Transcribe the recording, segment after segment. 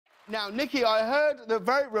Now, Nikki, I heard that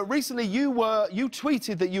very recently you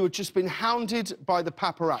tweeted that you had just been hounded by the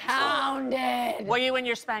paparazzi. Hounded. Were you in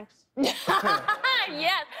your Spanx? Yes.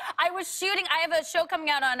 I was shooting. I have a show coming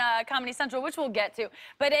out on Comedy Central, which we'll get to.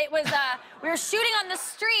 But it was, we were shooting on the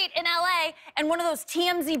street in L.A., and one of those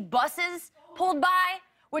TMZ buses pulled by,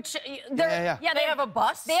 which Yeah, they have a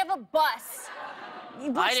bus? They have a bus.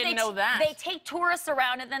 I didn't know that. They take tourists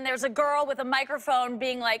around, and then there's a girl with a microphone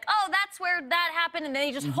being like, oh, that's where that happened, and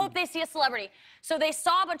they just hope they see a celebrity. So they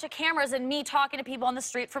saw a bunch of cameras and me talking to people on the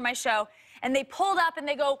street for my show, and they pulled up and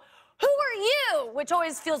they go, who are you? Which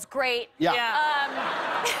always feels great.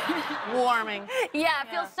 Yeah. Warming. Yeah, it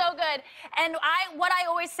feels so good. And what I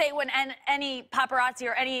always say when any paparazzi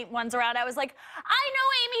or anyone's around, I was like, I know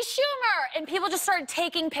Amy Schumer. And people just started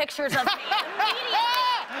taking pictures of me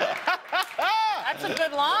immediately. That's a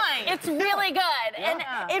good line. It's really good.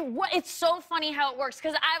 Yeah. And it's so funny how it works,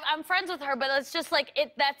 because I'm friends with her, but it's just like,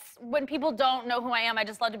 that's when people don't know who I am, I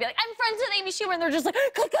just love to be like, I'm friends with Amy Schumer, and they're just like,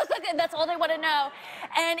 click, click, click, and that's all they want to know.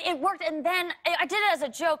 And it worked, and then I did it as a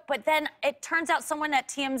joke, but then it turns out someone at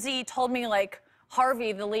TMZ told me, like,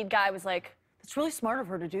 Harvey, the lead guy, was like, it's really smart of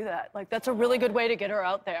her to do that. Like, that's a really good way to get her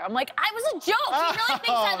out there. I'm like, I was a joke. He really thinks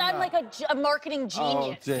that I'm like a marketing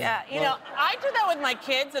genius. Yeah, you know, I do that with my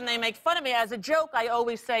kids, and they make fun of me. As a joke, I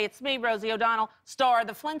always say, it's me, Rosie O'Donnell, star of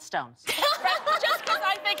the Flintstones. Just because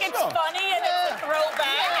I think it's funny and it's a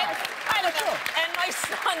throwback. I don't know. And my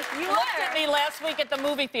son looked at me last week at the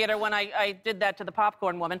movie theater when I did that to the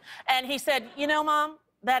popcorn woman, and he said, you know, Mom,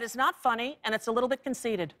 that is not funny, and it's a little bit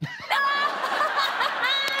conceited. It's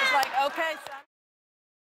like, okay.